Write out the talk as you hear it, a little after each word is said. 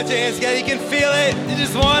Hands together, you can feel it. You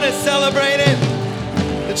just want to celebrate it.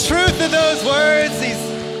 The truth of those words,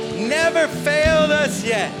 He's never failed us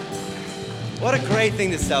yet. What a great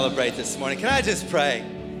thing to celebrate this morning. Can I just pray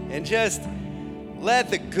and just let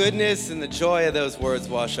the goodness and the joy of those words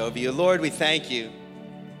wash over you. Lord, we thank you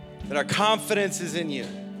that our confidence is in you.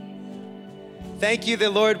 Thank you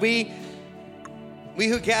that, Lord, we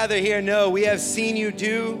who gather here know we have seen you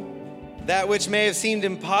do that which may have seemed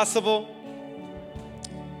impossible.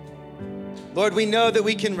 Lord, we know that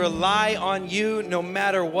we can rely on you no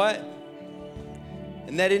matter what,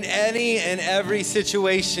 and that in any and every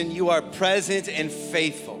situation you are present and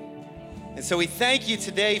faithful. And so we thank you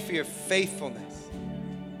today for your faithfulness.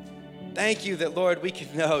 Thank you that, Lord, we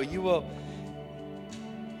can know you will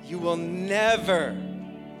never,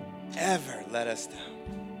 ever let us down.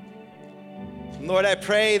 And Lord, I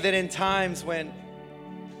pray that in times when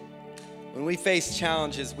we face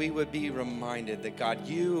challenges, we would be reminded that, God,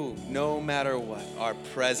 you, no matter what, are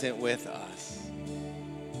present with us.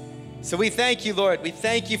 So we thank you, Lord. We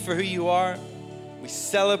thank you for who you are. We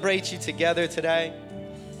celebrate you together today.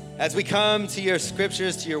 As we come to your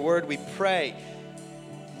scriptures, to your word, we pray,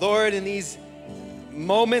 Lord, in these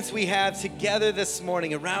moments we have together this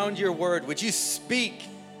morning around your word, would you speak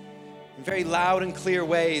in very loud and clear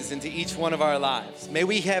ways into each one of our lives? May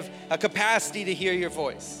we have a capacity to hear your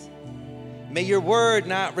voice. May your word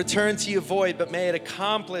not return to you void, but may it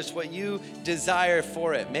accomplish what you desire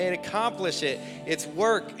for it. May it accomplish its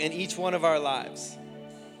work in each one of our lives.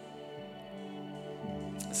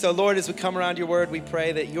 So, Lord, as we come around your word, we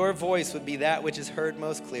pray that your voice would be that which is heard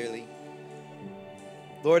most clearly.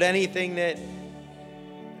 Lord, anything that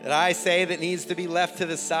I say that needs to be left to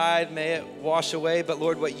the side, may it wash away. But,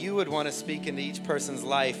 Lord, what you would want to speak into each person's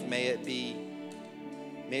life, may it be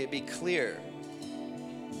clear.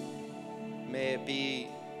 May it be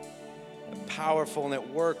powerful and at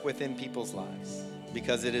work within people's lives,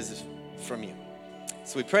 because it is from you.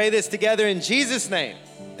 So we pray this together in Jesus' name.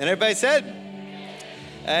 And everybody said,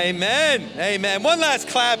 amen. Amen. One last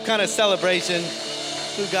clap kind of celebration.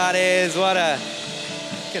 Who God is. You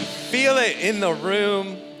can feel it in the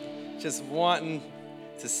room. Just wanting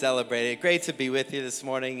to celebrate it. Great to be with you this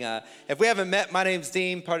morning. If we haven't met, my name's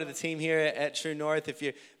Dean, part of the team here at True North. If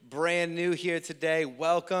you're brand new here today,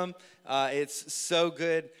 welcome. It's so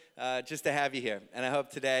good just to have you here. And I hope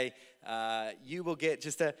today you will get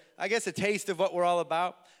just a taste of what we're all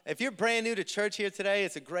about. If you're brand new to church here today,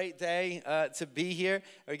 it's a great day to be here.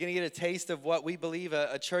 You're going to get a taste of what we believe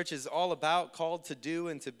a church is all about, called to do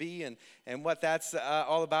and to be, and what that's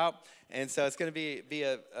all about. And so it's going to be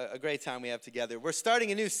a great time we have together. We're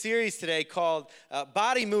starting a new series today called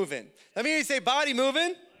Body Moving. Let me hear you say Body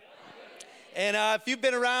Moving. And if you've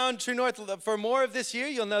been around True North for more of this year,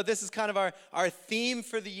 you'll know this is kind of our theme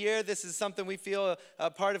for the year. This is something we feel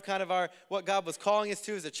a part of kind of what God was calling us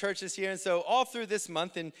to as a church this year. And so all through this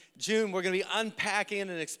month in June, we're going to be unpacking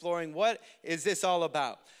and exploring what is this all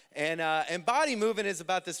about. And Body Moving is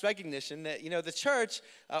about this recognition that, the church,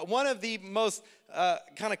 one of the most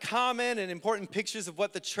kind of common and important pictures of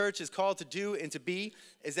what the church is called to do and to be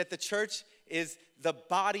is that the church is the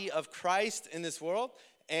body of Christ in this world.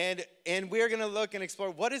 And we're going to look and explore,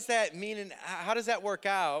 what does that mean and how does that work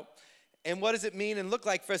out? And what does it mean and look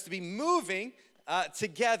like for us to be moving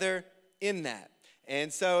together in that?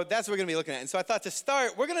 And so that's what we're going to be looking at. And so I thought to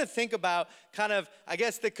start, we're going to think about kind of,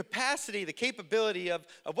 the capacity, the capability of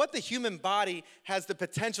what the human body has the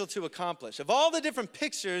potential to accomplish. Of all the different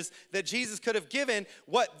pictures that Jesus could have given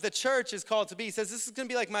what the church is called to be. He says, this is going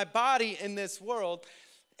to be like my body in this world.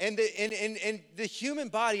 And the human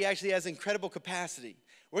body actually has incredible capacity.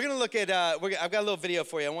 We're going to look at, I've got a little video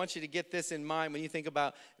for you. I want you to get this in mind when you think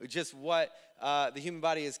about just what the human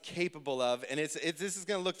body is capable of. And this is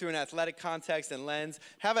going to look through an athletic context and lens.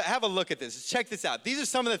 Have a look at this. Check this out. These are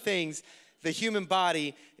some of the things the human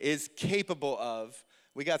body is capable of.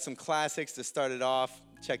 We got some classics to start it off.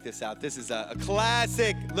 Check this out. This is a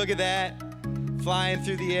classic. Look at that. Flying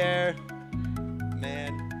through the air.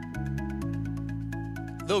 Man.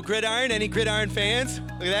 Little gridiron. Any gridiron fans?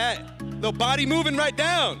 Look at that. Little body moving right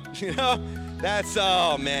down, That's,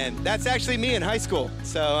 oh man, that's actually me in high school.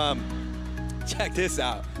 So check this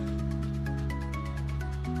out.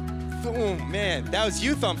 Oh man, that was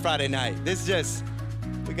youth on Friday night.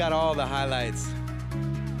 We got all the highlights.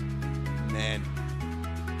 Man.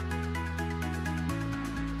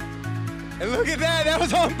 And look at that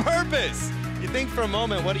was on purpose. You think for a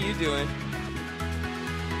moment, what are you doing?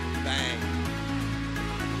 Bang.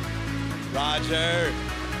 Roger.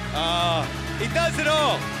 He does it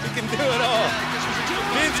all. He can do it all.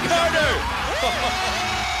 Vince Carter.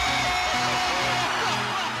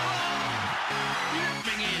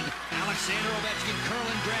 Alexander Ovechkin curl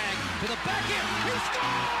and drag to the backhand. He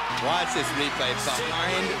scores! Watch this replay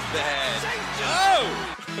behind the head. Oh!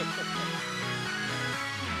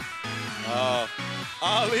 Oh,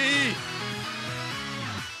 Ali!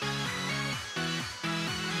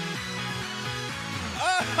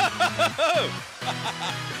 Oh!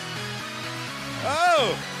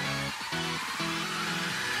 Oh!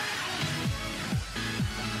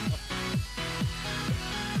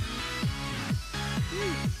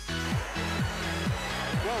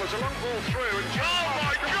 Well, there's a long ball through, and oh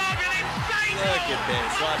my God, an insane goal! Look at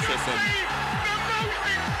this. Watch this. The most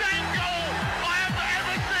insane goal I have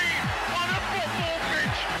ever seen on a football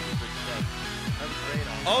pitch.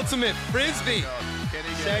 Ultimate Frisbee.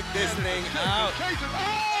 Check this thing out.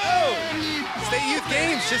 Oh! State Youth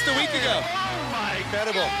Games just a week ago. Oh my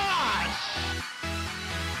Incredible. gosh!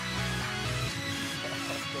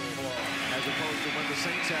 As opposed to when the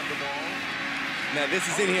Saints have the ball. Now, this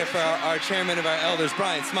is in here for our chairman of our elders,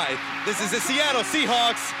 Brian Smythe. This is the Seattle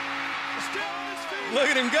Seahawks. Look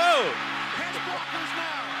at him go. Pass blockers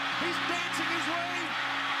now. He's dancing his way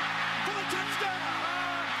for the touchdown.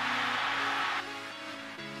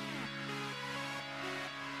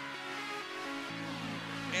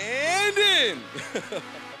 And in.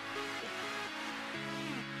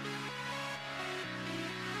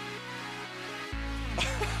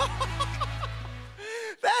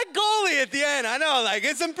 That goalie at the end, I know, like,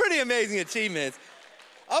 it's some pretty amazing achievements.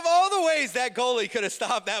 Of all the ways that goalie could have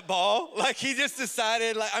stopped that ball, like, he just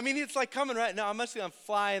decided, like, I mean, it's like coming right now. I'm actually gonna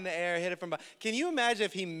fly in the air, hit it from behind. Can you imagine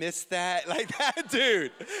if he missed that? Like, that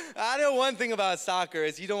dude. I know one thing about soccer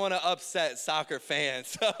is you don't want to upset soccer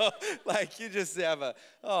fans. So, like, you just have a,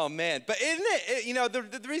 oh, man. But isn't it, you know, the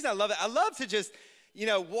reason I love it, I love to just, you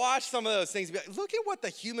know, watch some of those things. Be like, look at what the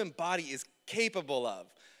human body is capable of.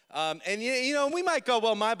 And, you know, we might go,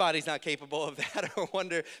 well, my body's not capable of that or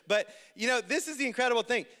wonder. But, you know, this is the incredible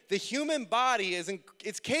thing. The human body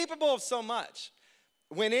it's capable of so much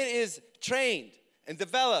when it is trained and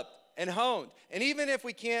developed and honed. And even if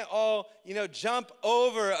we can't all, you know, jump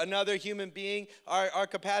over another human being, our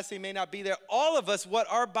capacity may not be there. All of us, what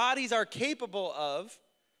our bodies are capable of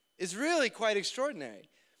is really quite extraordinary.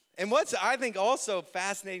 And what's, I think, also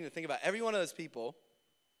fascinating to think about, every one of those people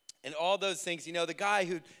and all those things, you know, the guy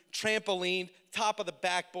who trampolined, top of the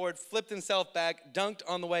backboard, flipped himself back, dunked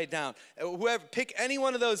on the way down. Whoever, pick any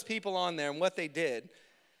one of those people on there and what they did,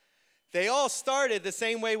 they all started the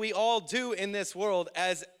same way we all do in this world,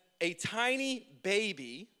 as a tiny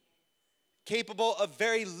baby capable of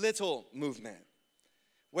very little movement.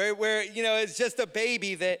 Where you know, it's just a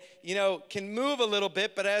baby that, you know, can move a little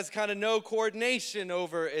bit but has kind of no coordination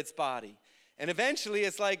over its body. And eventually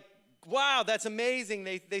it's like, wow, that's amazing,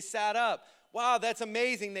 they sat up. Wow, that's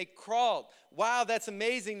amazing, they crawled. Wow, that's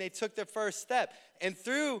amazing, they took their first step. And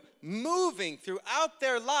through moving throughout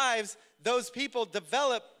their lives, those people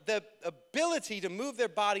developed the ability to move their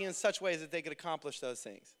body in such ways that they could accomplish those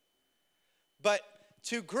things. But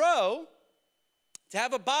to grow, to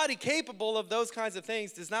have a body capable of those kinds of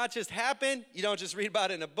things does not just happen. You don't just read about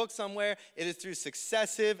it in a book somewhere. It is through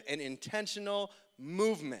successive and intentional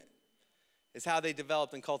movement is how they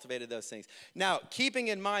developed and cultivated those things. Now, keeping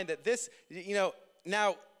in mind that this, you know,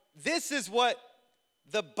 now this is what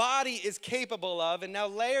the body is capable of, and now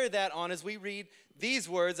layer that on as we read these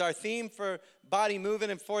words, our theme for body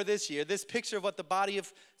movement and for this year, this picture of what the body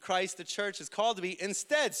of Christ, the church, is called to be.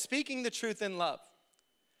 Instead, speaking the truth in love,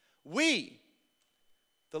 we,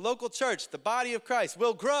 the local church, the body of Christ,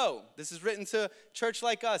 will grow. This is written to a church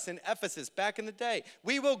like us in Ephesus back in the day.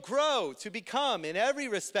 We will grow to become, in every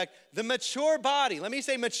respect, the mature body. Let me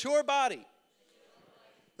say mature body.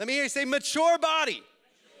 Let me hear you say mature body.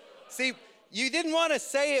 See, you didn't want to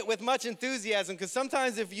say it with much enthusiasm, because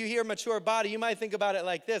sometimes if you hear mature body, you might think about it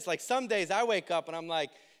like this. Like some days I wake up and I'm like,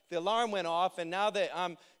 the alarm went off, and now that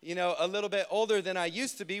I'm, you know, a little bit older than I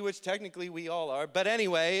used to be, which technically we all are, but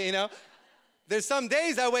anyway, you know, there's some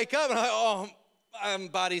days I wake up and I'm like, oh, my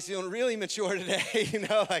body's feeling really mature today, you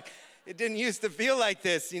know, like it didn't used to feel like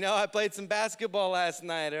this, you know. I played some basketball last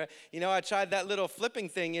night, or, you know, I tried that little flipping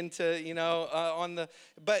thing into, you know, on the,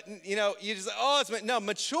 but, you know, you just, oh, it's, no,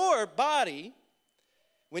 mature body,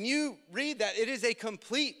 when you read that, it is a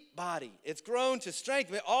complete body. It's grown to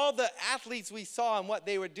strength. I mean, all the athletes we saw and what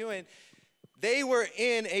they were doing, they were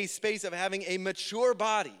in a space of having a mature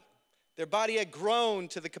body. Their body had grown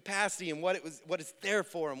to the capacity and what it's there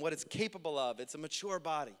for and what it's capable of. It's a mature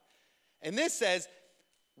body. And this says,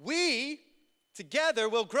 we together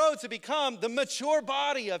will grow to become the mature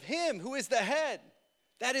body of Him who is the head.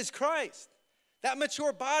 That is Christ. That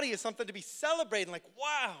mature body is something to be celebrated. Like,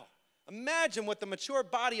 wow, imagine what the mature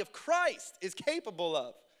body of Christ is capable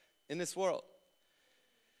of in this world.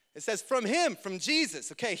 It says from him, from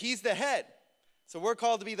Jesus. Okay, he's the head. So we're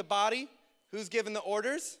called to be the body. Who's giving the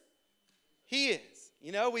orders? He is.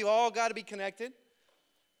 You know, we've all got to be connected.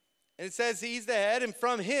 And it says he's the head, and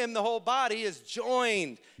from him, the whole body is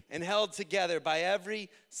joined and held together by every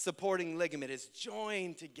supporting ligament. It's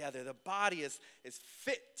joined together. The body is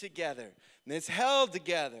fit together, and it's held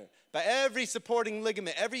together by every supporting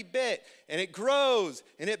ligament, every bit. And it grows,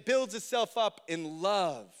 and it builds itself up in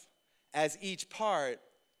love as each part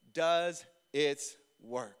does its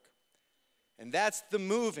work. And that's the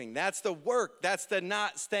moving, that's the work, that's the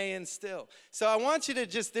not staying still. So I want you to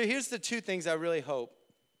here's the two things I really hope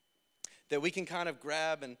that we can kind of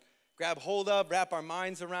grab hold of, wrap our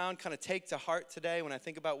minds around, kind of take to heart today when I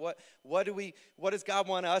think about what does God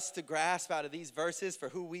want us to grasp out of these verses for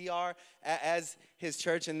who we are as his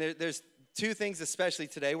church. And there's two things especially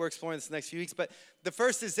today. We're exploring this the next few weeks. But the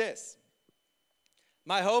first is this.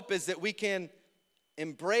 My hope is that we can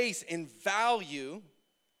embrace and value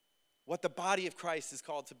what the body of Christ is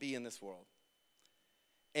called to be in this world.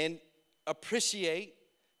 And appreciate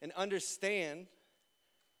and understand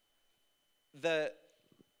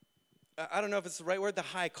I don't know if it's the right word, the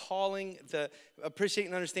high calling, appreciate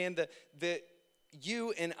and understand that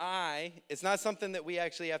you and I, it's not something that we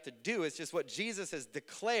actually have to do. It's just what Jesus has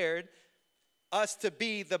declared us to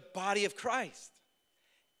be, the body of Christ.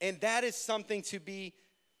 And that is something to be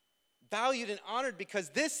valued and honored because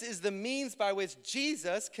this is the means by which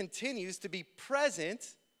Jesus continues to be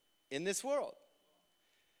present in this world.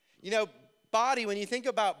 You know, body, when you think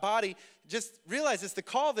about body, just realize this, the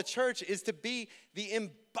call of the church is to be the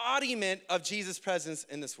embodiment of Jesus' presence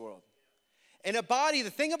in this world. And a body,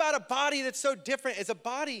 the thing about a body that's so different is a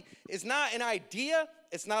body is not an idea,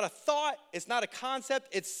 it's not a thought, it's not a concept,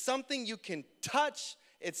 it's something you can touch,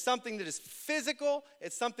 it's something that is physical,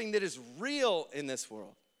 it's something that is real in this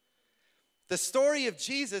world. The story of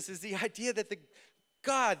Jesus is the idea that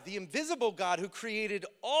the invisible God who created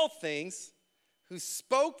all things, who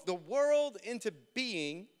spoke the world into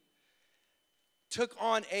being, took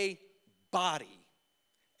on a body,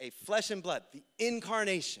 a flesh and blood, the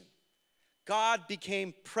incarnation. God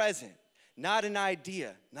became present, not an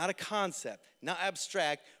idea, not a concept, not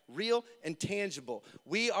abstract, real and tangible.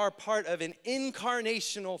 We are part of an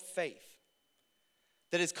incarnational faith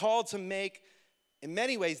that is called to make, in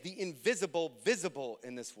many ways, the invisible visible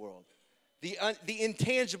in this world, the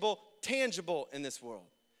intangible tangible in this world.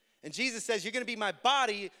 And Jesus says, you're going to be my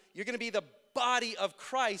body, you're going to be the body of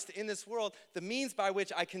Christ in this world, the means by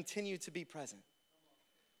which I continue to be present.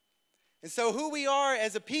 And so who we are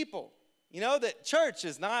as a people, you know, that church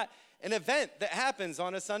is not an event that happens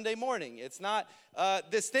on a Sunday morning. It's not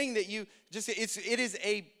this thing that it is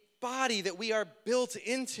a body that we are built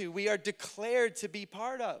into, we are declared to be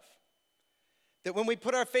part of. That when we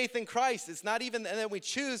put our faith in Christ, it's not even, and then we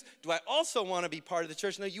choose, do I also want to be part of the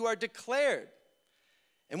church? No, you are declared.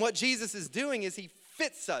 And what Jesus is doing is he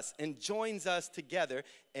fits us and joins us together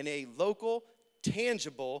in a local,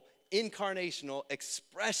 tangible, incarnational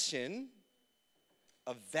expression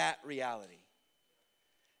of that reality.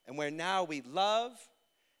 And where now we love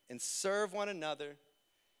and serve one another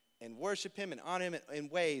and worship him and honor him in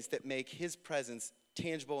ways that make his presence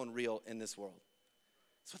tangible and real in this world.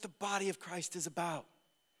 That's what the body of Christ is about.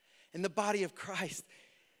 And the body of Christ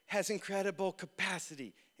has incredible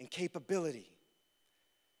capacity and capability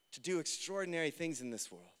to do extraordinary things in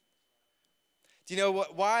this world. Do you know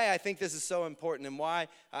why I think this is so important and why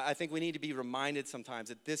I think we need to be reminded sometimes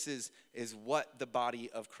that this is what the body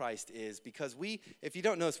of Christ is? Because if you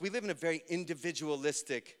don't know this, we live in a very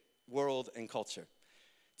individualistic world and culture.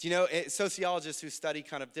 Do you know, sociologists who study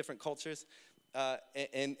kind of different cultures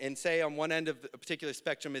and say on one end of a particular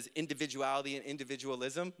spectrum is individuality and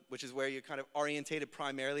individualism, which is where you're kind of orientated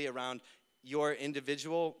primarily around your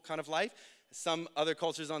individual kind of life. Some other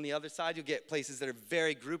cultures on the other side, you'll get places that are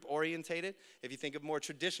very group orientated. If you think of more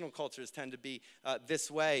traditional cultures tend to be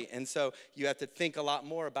this way. And so you have to think a lot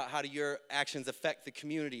more about how do your actions affect the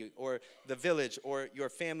community or the village or your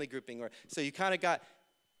family grouping. So you kind of got,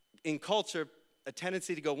 in culture, a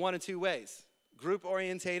tendency to go one of two ways. Group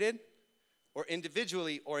orientated or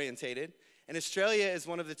individually orientated. And Australia is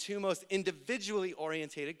one of the two most individually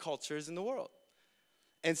orientated cultures in the world.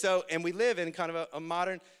 And we live in kind of a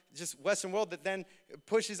modern, just Western world that then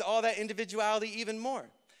pushes all that individuality even more.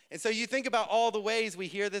 And so you think about all the ways we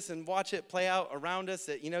hear this and watch it play out around us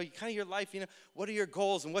that, kind of your life, what are your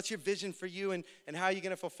goals and what's your vision for you and how are you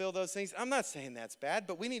going to fulfill those things? I'm not saying that's bad,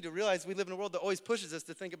 but we need to realize we live in a world that always pushes us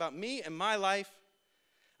to think about me and my life.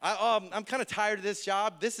 I'm kind of tired of this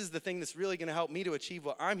job. This is the thing that's really going to help me to achieve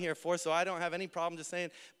what I'm here for, so I don't have any problem just saying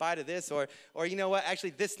bye to this. Or you know what, actually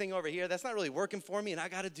this thing over here, that's not really working for me, and I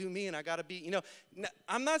got to do me, and I got to be,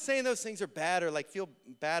 I'm not saying those things are bad or like feel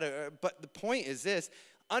bad, but the point is this.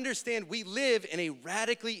 Understand we live in a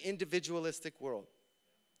radically individualistic world.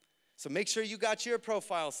 So make sure you got your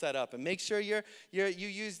profile set up, and make sure you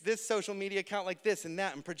use this social media account like this and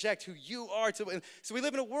that, and project who you are. So we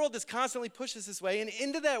live in a world that constantly pushes this way, and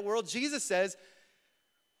into that world, Jesus says,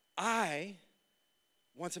 I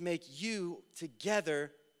want to make you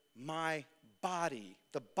together my body,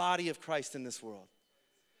 the body of Christ in this world.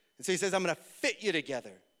 And so he says, I'm going to fit you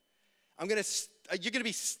together. You're going to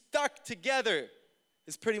be stuck together,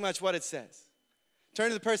 is pretty much what it says. Turn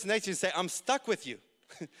to the person next to you and say, I'm stuck with you.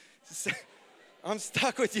 I'm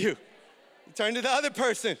stuck with you. Turn to the other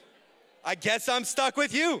person. I guess I'm stuck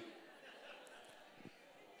with you.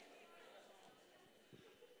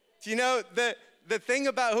 Do you know the thing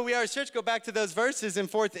about who we are as church, go back to those verses in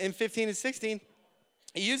 15 and 16.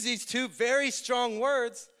 He used these two very strong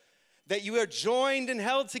words that you are joined and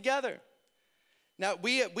held together. Now,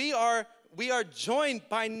 we are joined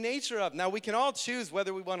by nature of. Now, we can all choose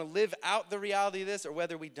whether we want to live out the reality of this or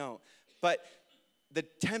whether we don't. But the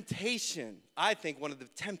temptation, I think one of the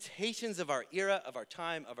temptations of our era, of our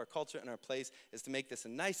time, of our culture, and our place is to make this a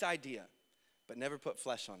nice idea, but never put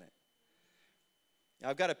flesh on it. Now,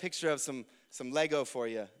 I've got a picture of some Lego for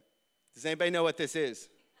you. Does anybody know what this is?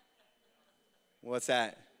 What's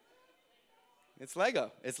that? It's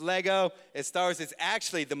Lego. It's Lego. It's Star Wars. It's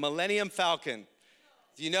actually the Millennium Falcon.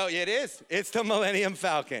 Do you know? It is. It's the Millennium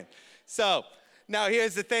Falcon. So, now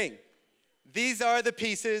here's the thing. These are the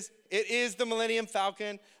pieces. It is the Millennium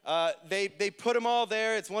Falcon. They put them all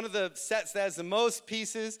there. It's one of the sets that has the most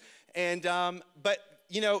pieces. And but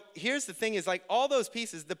here's the thing: is like all those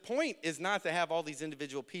pieces. The point is not to have all these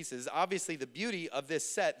individual pieces. Obviously, the beauty of this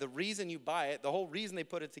set, the reason you buy it, the whole reason they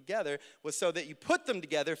put it together, was so that you put them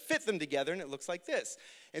together, fit them together, and it looks like this.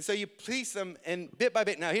 And so you piece them, and bit by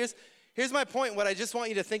bit. Now here's my point. What I just want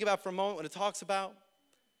you to think about for a moment when it talks about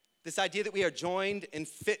this idea that we are joined and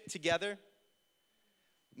fit together.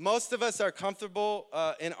 Most of us are comfortable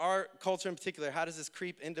in our culture in particular. How does this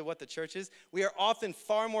creep into what the church is? We are often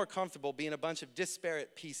far more comfortable being a bunch of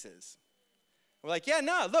disparate pieces. We're like, yeah,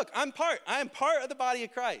 no, look, I am part of the body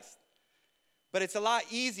of Christ. But it's a lot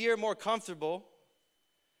easier, more comfortable.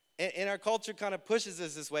 And our culture kind of pushes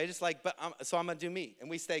us this way, just like, so I'm going to do me. And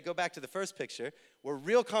we go back to the first picture. We're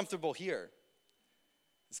real comfortable here.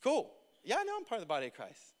 It's cool. Yeah, I know I'm part of the body of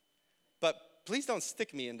Christ. But please don't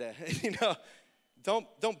stick me into,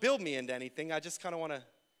 Don't build me into anything. I just kind of want to,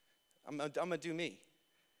 I'm going to do me.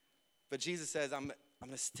 But Jesus says, I'm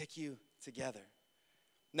going to stick you together.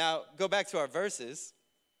 Now, go back to our verses.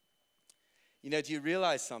 Do you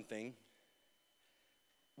realize something?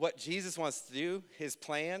 What Jesus wants to do, his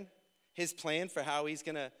plan for how he's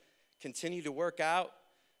going to continue to work out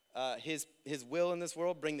his will in this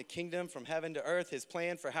world, bring the kingdom from heaven to earth, his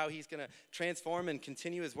plan for how he's going to transform and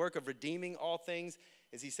continue his work of redeeming all things,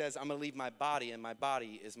 is he says, I'm going to leave my body, and my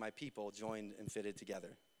body is my people joined and fitted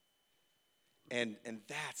together. And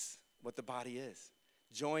that's what the body is.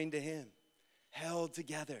 Joined to him, held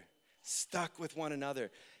together, stuck with one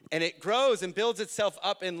another. And it grows and builds itself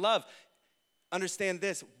up in love. Understand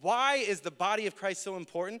this. Why is the body of Christ so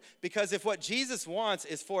important? Because if what Jesus wants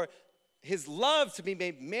is for his love to be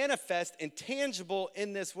made manifest and tangible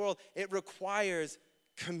in this world, it requires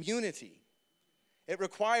community. It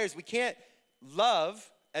requires, we can't love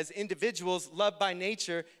as individuals. Love by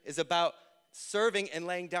nature is about serving and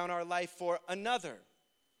laying down our life for another.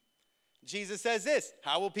 Jesus says this,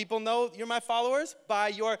 how will people know you're my followers? By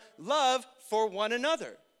your love for one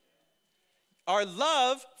another. Our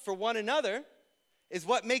love for one another is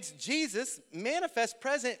what makes Jesus manifest,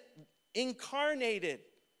 present, incarnated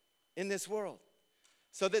in this world.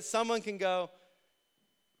 So that someone can go,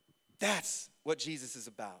 that's what Jesus is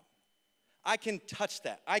about. I can touch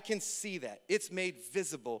that. I can see that. It's made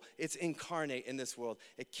visible. It's incarnate in this world.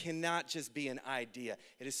 It cannot just be an idea.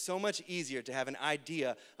 It is so much easier to have an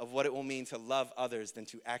idea of what it will mean to love others than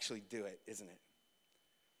to actually do it, isn't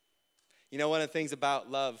it? One of the things about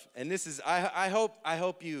love, and this is, I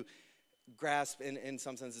hope you grasp in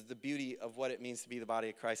some senses the beauty of what it means to be the body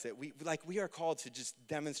of Christ, that we are called to just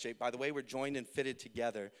demonstrate, by the way we're joined and fitted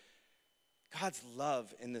together, God's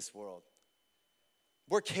love in this world.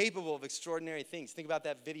 We're capable of extraordinary things. Think about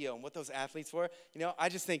that video and what those athletes were. I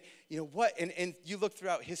just think, what, and you look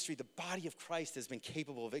throughout history, the body of Christ has been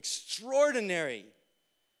capable of extraordinary,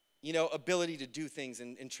 ability to do things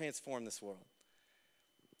and transform this world.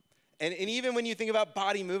 And even when you think about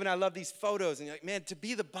body movement, I love these photos. And you're like, man, to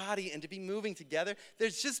be the body and to be moving together,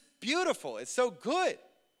 there's just beautiful. It's so good.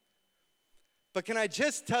 But can I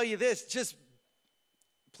just tell you this? Just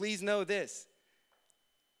please know this.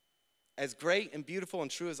 As great and beautiful and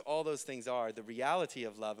true as all those things are, the reality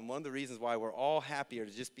of love, and one of the reasons why we're all happier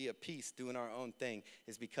to just be at peace doing our own thing,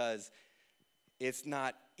 is because it's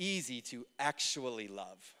not easy to actually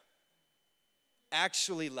love.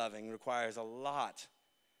 Actually loving requires a lot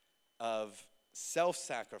of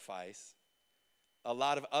self-sacrifice, a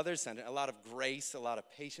lot of other-centered, a lot of grace, a lot of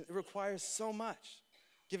patience. It requires so much.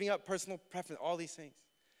 Giving up personal preference, all these things.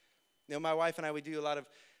 You know, my wife and I, we do a lot of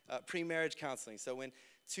pre-marriage counseling. So when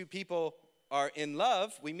two people are in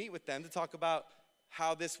love, we meet with them to talk about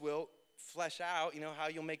how this will flesh out, how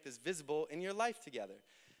you'll make this visible in your life together.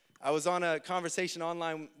 I was on a conversation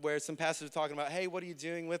online where some pastors were talking about, hey, what are you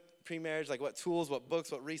doing with pre-marriage? Like what tools, what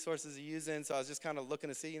books, what resources are you using? So I was just kind of looking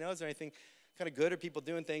to see, is there anything kind of good? Are people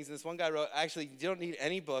doing things? And this one guy wrote, actually, you don't need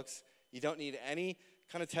any books. You don't need any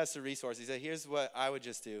kind of tests or resources. He said, here's what I would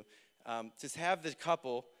just do. Just have the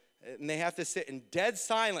couple, and they have to sit in dead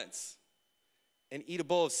silence and eat a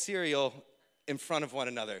bowl of cereal in front of one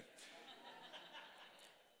another.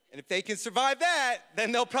 And if they can survive that,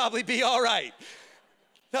 then they'll probably be all right.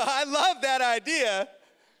 Now, I love that idea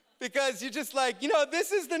because you're just like,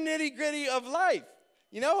 this is the nitty gritty of life.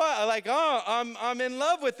 You know what? Like, I'm in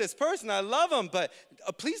love with this person. I love them, but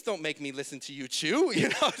please don't make me listen to you chew.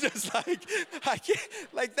 Just like, I can't,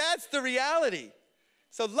 like that's the reality.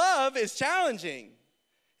 So love is challenging.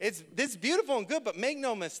 It's beautiful and good, but make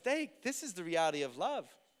no mistake, this is the reality of love.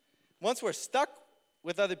 Once we're stuck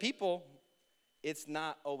with other people, it's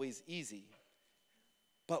not always easy.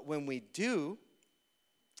 But when we do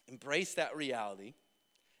embrace that reality,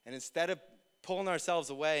 and instead of pulling ourselves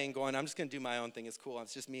away and going, I'm just going to do my own thing, it's cool,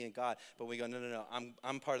 it's just me and God, but we go, no,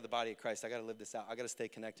 I'm part of the body of Christ. I got to live this out. I got to stay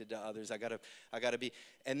connected to others. I got to be,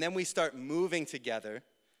 and then we start moving together.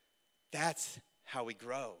 That's how we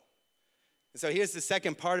grow. And so here's the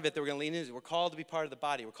second part of it that we're going to lean into. We're called to be part of the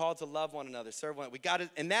body. We're called to love one another, serve one another.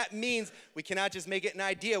 And that means we cannot just make it an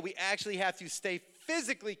idea. We actually have to stay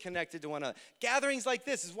physically connected to one another. Gatherings like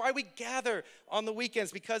this is why we gather on the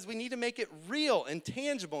weekends, because we need to make it real and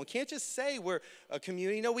tangible. We can't just say we're a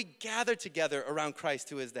community. No, we gather together around Christ,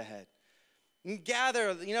 who is the head. And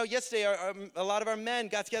gather, yesterday a lot of our men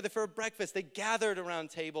got together for a breakfast. They gathered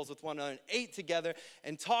around tables with one another and ate together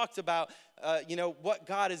and talked about, what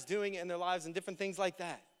God is doing in their lives and different things like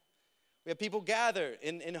that. We have people gather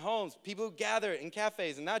in homes, people who gather in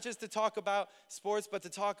cafes, and not just to talk about sports, but to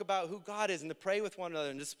talk about who God is and to pray with one another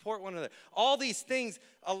and to support one another. All these things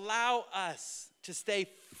allow us to stay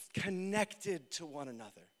connected to one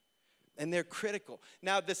another. And they're critical.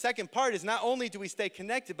 Now, the second part is not only do we stay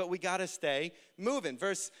connected, but we got to stay moving.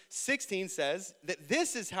 Verse 16 says that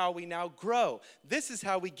this is how we now grow. This is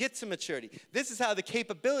how we get to maturity. This is how the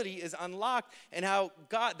capability is unlocked and how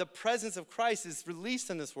God, the presence of Christ, is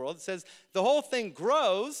released in this world. It says the whole thing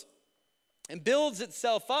grows and builds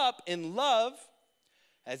itself up in love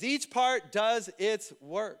as each part does its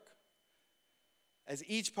work. As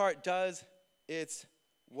each part does its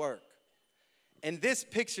work. And this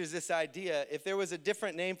pictures this idea, if there was a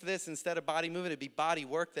different name for this instead of body movement, it'd be body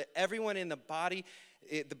work, that everyone in the body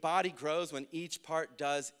grows when each part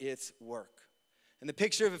does its work. And the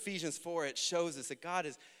picture of Ephesians 4, it shows us that God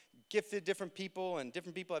has gifted different people, and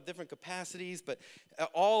different people have different capacities, but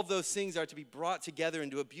all of those things are to be brought together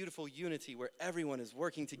into a beautiful unity where everyone is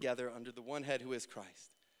working together under the one head who is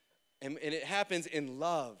Christ. And it happens in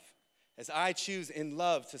love, as I choose in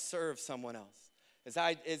love to serve someone else.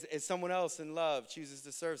 As someone else in love chooses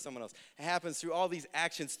to serve someone else. It happens through all these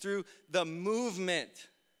actions, through the movement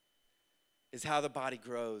is how the body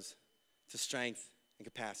grows to strength and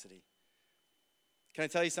capacity. Can I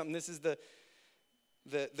tell you something? This is the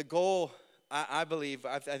goal, I believe.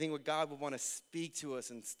 I think what God would want to speak to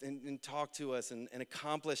us and talk to us and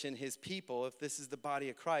accomplish in his people, if this is the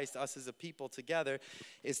body of Christ, us as a people together,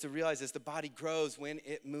 is to realize as the body grows when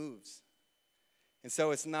it moves. And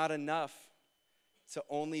so it's not enough to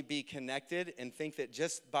only be connected and think that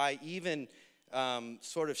just by even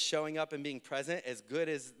sort of showing up and being present, as good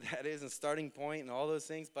as that is, and starting point and all those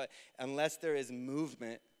things, but unless there is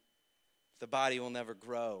movement, the body will never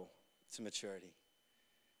grow to maturity.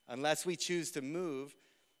 Unless we choose to move,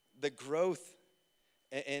 the growth,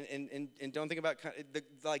 and don't think about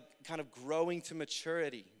kind of growing to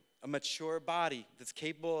maturity, a mature body that's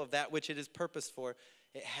capable of that which it is purposed for,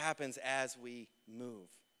 it happens as we move.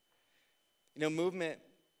 Movement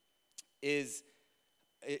is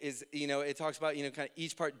it talks about, kind of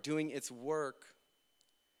each part doing its work.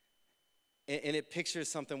 And it pictures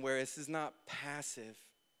something where this is not passive.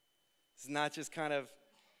 It's not just kind of,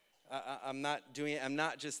 I'm not doing it. I'm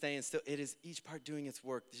not just staying still. It is each part doing its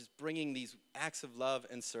work, just bringing these acts of love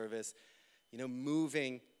and service,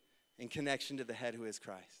 moving in connection to the head who is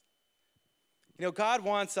Christ. God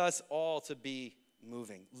wants us all to be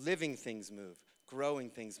moving, living things move, growing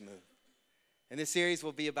things move. And this series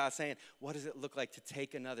will be about saying, what does it look like to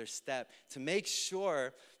take another step, to make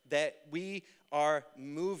sure that we are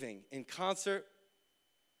moving in concert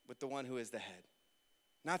with the one who is the head,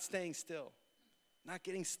 not staying still, not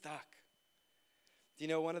getting stuck.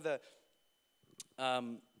 One of the,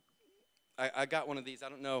 I got one of these. I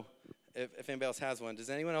don't know if anybody else has one. Does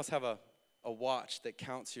anyone else have a watch that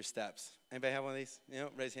counts your steps? Anybody have one of these?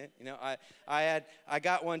 Raise your hand. I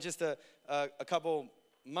got one just a couple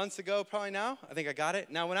months ago, probably now. I think I got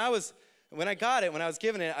it. Now, when I was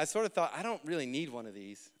given it, I sort of thought, I don't really need one of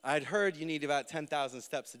these. I'd heard you need about 10,000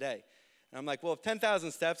 steps a day. And I'm like, well, if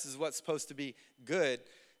 10,000 steps is what's supposed to be good,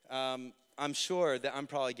 I'm sure that I'm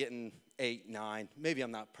probably getting 8, 9. Maybe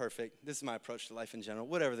I'm not perfect. This is my approach to life in general.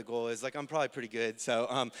 Whatever the goal is, I'm probably pretty good.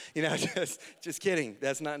 So, just kidding.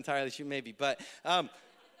 That's not entirely true, maybe. But, I'm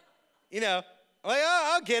like,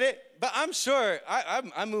 oh, I'll get it. But I'm sure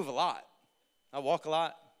I move a lot. I walk a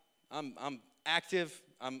lot. I'm active.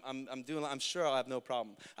 I'm doing. I'm sure I'll have no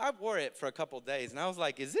problem. I wore it for a couple of days, and I was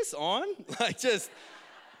like, "Is this on?"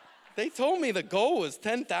 They told me the goal was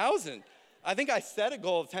 10,000. I think I set a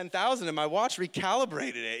goal of 10,000, and my watch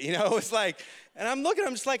recalibrated it. It's like, and I'm looking.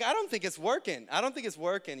 I'm just like, I don't think it's working.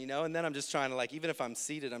 And then I'm just trying to even if I'm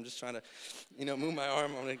seated, I'm just trying to, move my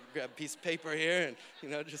arm. I'm gonna grab a piece of paper here,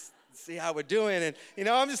 and just see how we're doing. And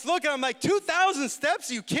I'm just looking. I'm like, 2,000 steps?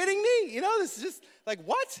 Are you kidding me? This is just like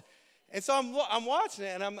what? And so I'm watching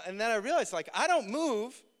it, and then I realized I don't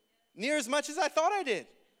move near as much as I thought I did.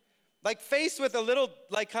 Faced with a little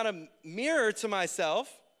kind of mirror to myself,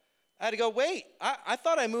 I had to go, wait, I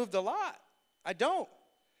thought I moved a lot. I don't.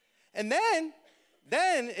 And then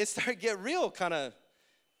it started to get real kind of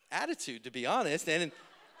attitude, to be honest. And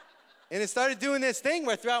it started doing this thing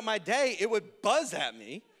where throughout my day, it would buzz at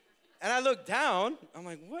me. And I look down, I'm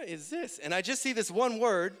like, what is this? And I just see this one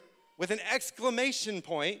word with an exclamation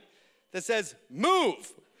point that says,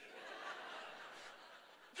 move.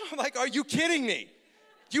 I'm like, are you kidding me?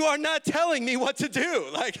 You are not telling me what to do.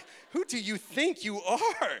 Who do you think you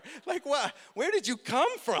are? What? Where did you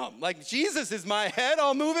come from? Jesus is my head,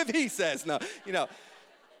 I'll move if he says. No,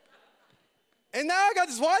 And now I got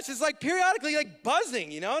this watch that's periodically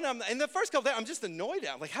buzzing, And in the first couple days, I'm just annoyed at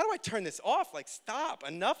it. I'm like, how do I turn this off? Stop,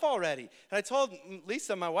 enough already. And I told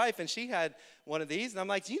Lisa, my wife, and she had one of these. And I'm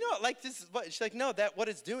like, do you know, this is what? She's like, no, what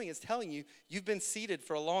it's doing is telling you, you've been seated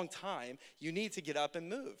for a long time. You need to get up and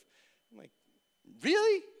move. I'm like,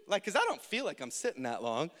 really? Because I don't feel like I'm sitting that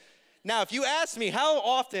long. Now, if you ask me how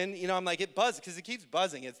often, I'm like, it buzzes, because it keeps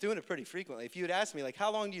buzzing. It's doing it pretty frequently. If you had asked me,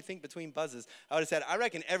 how long do you think between buzzes? I would have said, I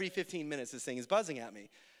reckon every 15 minutes this thing is buzzing at me.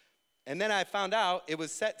 And then I found out it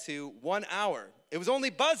was set to 1 hour. It was only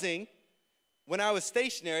buzzing when I was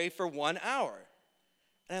stationary for 1 hour.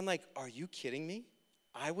 And I'm like, are you kidding me?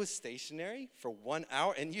 I was stationary for 1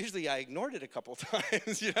 hour? And usually I ignored it a couple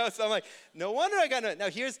times, So I'm like, no wonder I got no. Now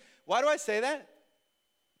why do I say that?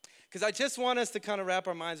 Because I just want us to kind of wrap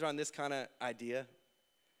our minds around this kind of idea.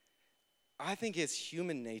 I think it's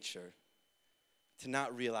human nature to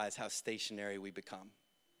not realize how stationary we become.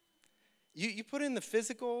 You put in the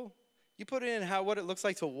physical, you put in what it looks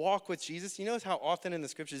like to walk with Jesus. You notice how often in the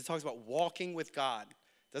scriptures it talks about walking with God.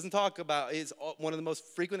 It doesn't talk about, it's one of the most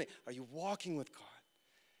frequent things. Are you walking with God?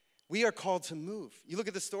 We are called to move. You look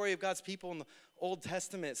at the story of God's people in the Old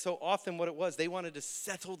Testament, so often what it was, they wanted to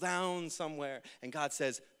settle down somewhere, and God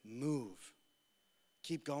says, move,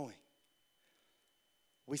 keep going.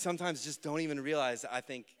 We sometimes just don't even realize, I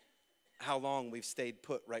think, how long we've stayed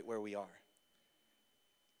put right where we are.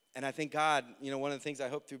 And I think God, one of the things I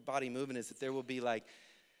hope through Body Movement is that there will be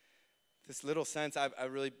this little sense, I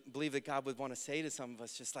really believe that God would want to say to some of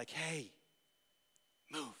us, just hey,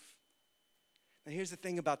 move. Now, here's the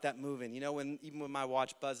thing about that moving. Even when my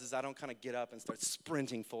watch buzzes, I don't kind of get up and start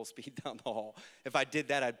sprinting full speed down the hall. If I did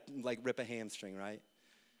that, I'd rip a hamstring, right?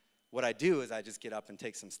 What I do is I just get up and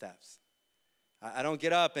take some steps. I don't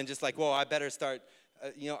get up and just whoa, I better start.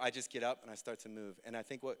 I just get up and I start to move. And I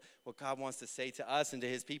think what God wants to say to us and to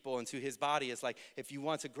his people and to his body is if you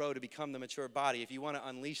want to grow to become the mature body, if you want to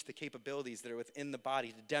unleash the capabilities that are within the body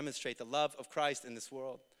to demonstrate the love of Christ in this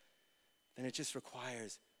world, then it just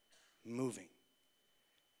requires moving.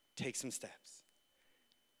 Take some steps.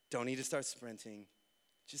 Don't need to start sprinting.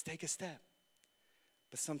 Just take a step.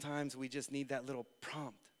 But sometimes we just need that little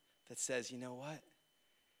prompt that says, you know what?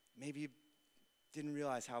 Maybe didn't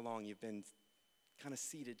realize how long you've been kind of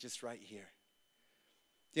seated just right here.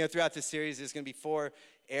 You know, throughout this series, there's going to be 4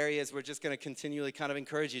 areas we're just going to continually kind of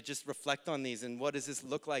encourage you. Just reflect on these and what does this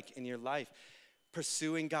look like in your life?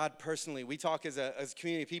 Pursuing God personally. We talk as a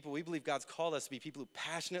community of people, we believe God's called us to be people who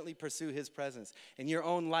passionately pursue his presence. In your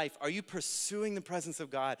own life, are you pursuing the presence of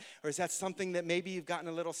God? Or is that something that maybe you've gotten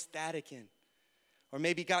a little static in? Or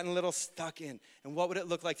maybe gotten a little stuck in? And what would it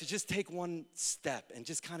look like to just take one step and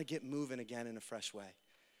just kind of get moving again in a fresh way?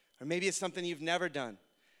 Or maybe it's something you've never done.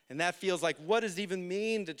 And that feels like, what does it even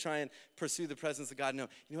mean to try and pursue the presence of God? No,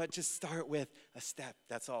 you know what? Just start with a step.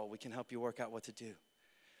 That's all. We can help you work out what to do.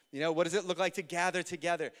 You know, what does it look like to gather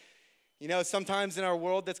together? You know, sometimes in our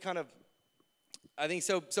world that's kind of, I think,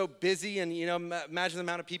 so busy. And, you know, imagine the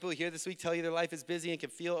amount of people here this week tell you their life is busy and can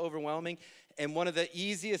feel overwhelming. And one of the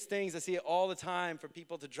easiest things I see it all the time for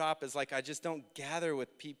people to drop is like, I just don't gather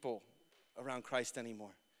with people around Christ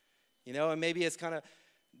anymore. You know, and maybe it's kind of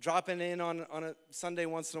dropping in on a Sunday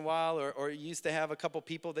once in a while, or you used to have a couple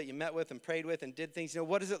people that you met with and prayed with and did things. You know,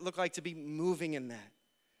 what does it look like to be moving in that?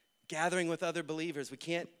 Gathering with other believers. We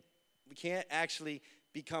can't actually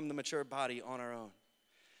become the mature body on our own.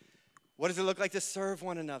 What does it look like to serve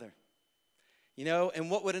one another? You know, and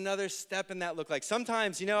what would another step in that look like?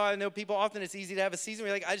 Sometimes, you know, I know people often it's easy to have a season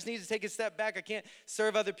where you're like, I just need to take a step back. I can't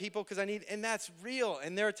serve other people because and that's real.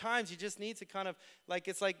 And there are times you just need to kind of like,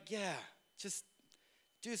 it's like, yeah, just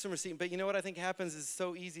do some receiving. But you know what I think happens is it's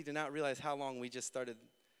so easy to not realize how long we just started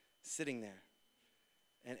sitting there.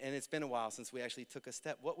 And it's been a while since we actually took a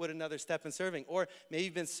step. What would another step in serving? Or maybe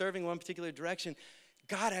you've been serving one particular direction.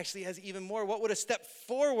 God actually has even more. What would a step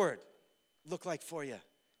forward look like for you?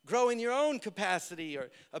 Grow in your own capacity or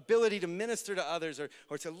ability to minister to others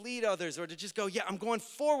or to lead others or to just go, yeah, I'm going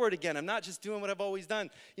forward again. I'm not just doing what I've always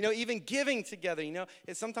done. You know, even giving together, you know,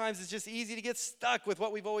 sometimes it's just easy to get stuck with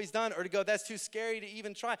what we've always done or to go, that's too scary to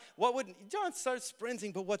even try. Don't start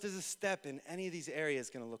sprinting, but what does a step in any of these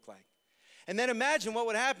areas going to look like? And then imagine what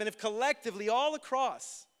would happen if collectively all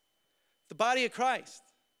across the body of Christ,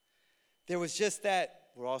 there was just that,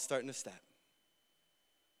 we're all starting to step.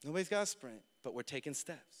 Nobody's got to sprint, but we're taking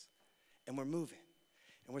steps. And we're moving.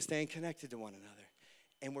 And we're staying connected to one another.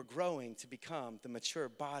 And we're growing to become the mature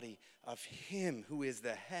body of him who is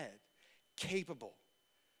the head, capable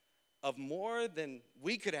of more than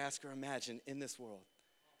we could ask or imagine in this world.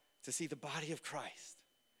 To see the body of Christ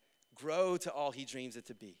grow to all he dreams it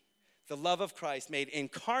to be. The love of Christ made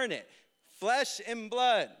incarnate, flesh and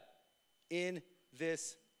blood in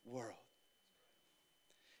this world.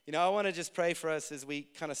 You know, I want to just pray for us as we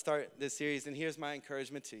kind of start this series, and here's my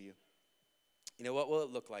encouragement to you. You know, what will it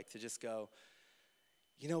look like to just go,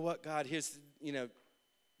 you know what, God, here's, you know,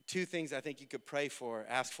 2 things I think you could pray for,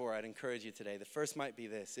 ask for, I'd encourage you today. The first might be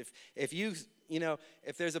this. If you know,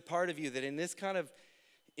 if there's a part of you that in this kind of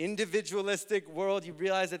individualistic world, you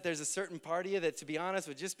realize that there's a certain part of you that, to be honest,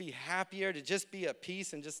 would just be happier, to just be at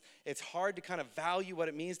peace, and just, it's hard to kind of value what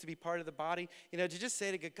it means to be part of the body. You know, to just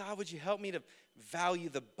say to God, would you help me to value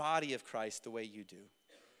the body of Christ the way you do?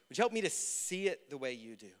 Would you help me to see it the way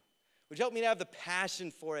you do? Would you help me to have the passion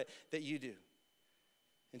for it that you do?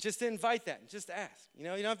 And just to invite that and just ask. You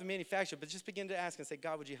know, you don't have to manufacture it, but just begin to ask and say,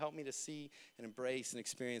 God, would you help me to see and embrace and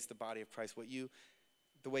experience the body of Christ,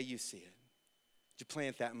 the way you see it? Would you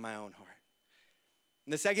plant that in my own heart?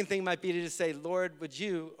 And the second thing might be to just say, Lord, would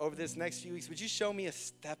you, over this next few weeks, would you show me a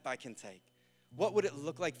step I can take? What would it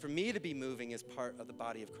look like for me to be moving as part of the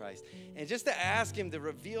body of Christ? And just to ask him to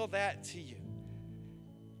reveal that to you.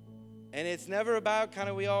 And it's never about kind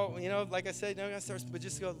of we all, you know, like I said, but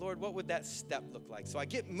just go, Lord, what would that step look like? So I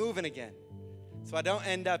get moving again. So I don't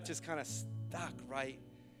end up just kind of stuck right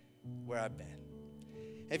where I've been.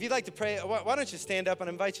 If you'd like to pray, why don't you stand up? And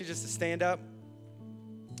I invite you just to stand up.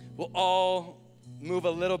 We'll all move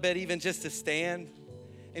a little bit, even just to stand.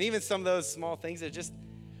 And even some of those small things are just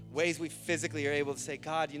ways we physically are able to say,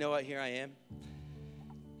 God, you know what, here I am.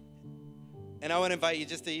 And I want to invite you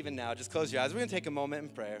just to even now, just close your eyes. We're going to take a moment in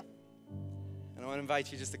prayer. And I want to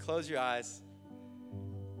invite you just to close your eyes.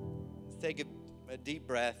 Just take a deep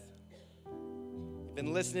breath. You've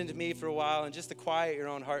been listening to me for a while, and just to quiet your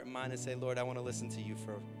own heart and mind and say, Lord, I want to listen to you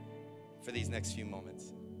for these next few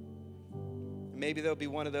moments. Maybe there'll be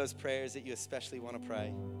one of those prayers that you especially want to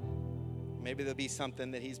pray. Maybe there'll be something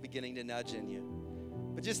that he's beginning to nudge in you.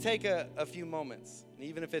 But just take a few moments, and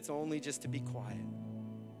even if it's only just to be quiet.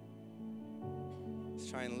 Just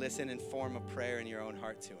try and listen and form a prayer in your own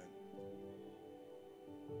heart to him.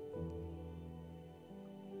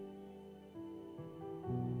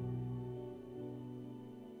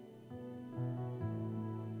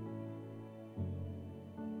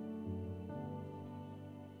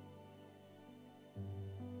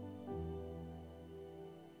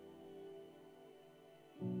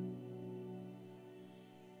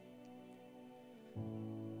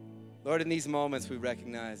 Lord, in these moments, we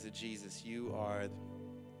recognize that Jesus, you are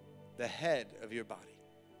the head of your body.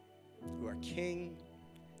 You are King,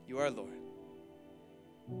 you are Lord.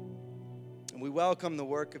 And we welcome the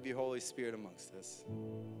work of your Holy Spirit amongst us.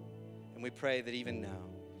 And we pray that even now,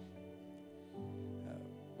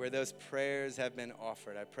 where those prayers have been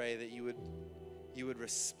offered, I pray that you would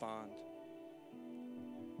respond.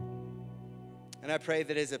 And I pray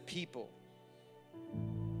that as a people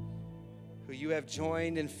who you have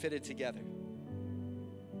joined and fitted together,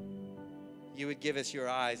 you would give us your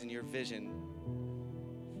eyes and your vision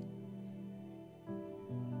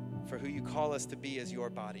for who you call us to be as your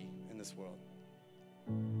body in this world.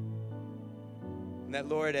 And that,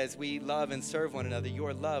 Lord, as we love and serve one another,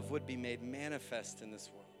 your love would be made manifest in this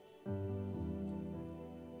world.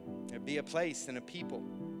 There'd be a place and a people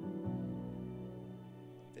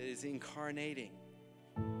that is incarnating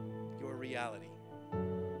your reality.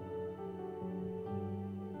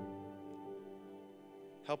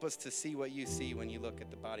 Help us to see what you see when you look at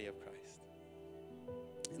the body of Christ.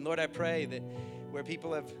 And Lord, I pray that where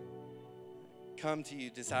people have come to you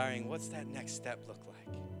desiring, what's that next step look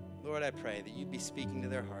like? Lord, I pray that you'd be speaking to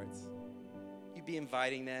their hearts. You'd be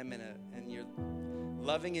inviting them in your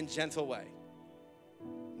loving and gentle way,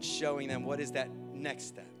 and showing them what is that next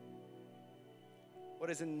step. What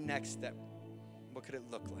is the next step? What could it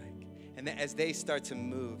look like? And that as they start to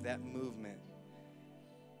move, that movement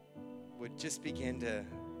would just begin to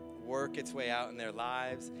work its way out in their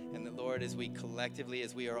lives. And that, Lord, as we collectively,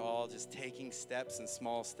 as we are all just taking steps and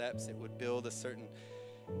small steps, it would build a certain,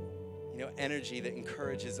 energy that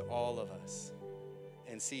encourages all of us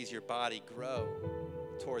and sees your body grow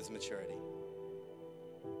towards maturity.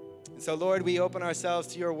 And so, Lord, we open ourselves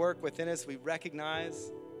to your work within us. We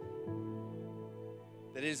recognize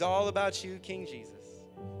that it is all about you, King Jesus.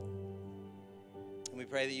 And we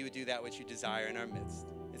pray that you would do that which you desire in our midst.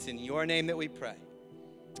 It's in your name that we pray.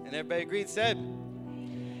 And everybody agreed, said,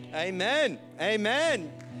 amen,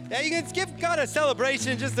 amen. Yeah, you can give God a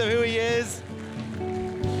celebration just of who he is,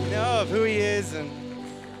 of who he is and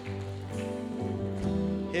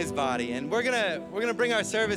his body. And we're gonna bring our service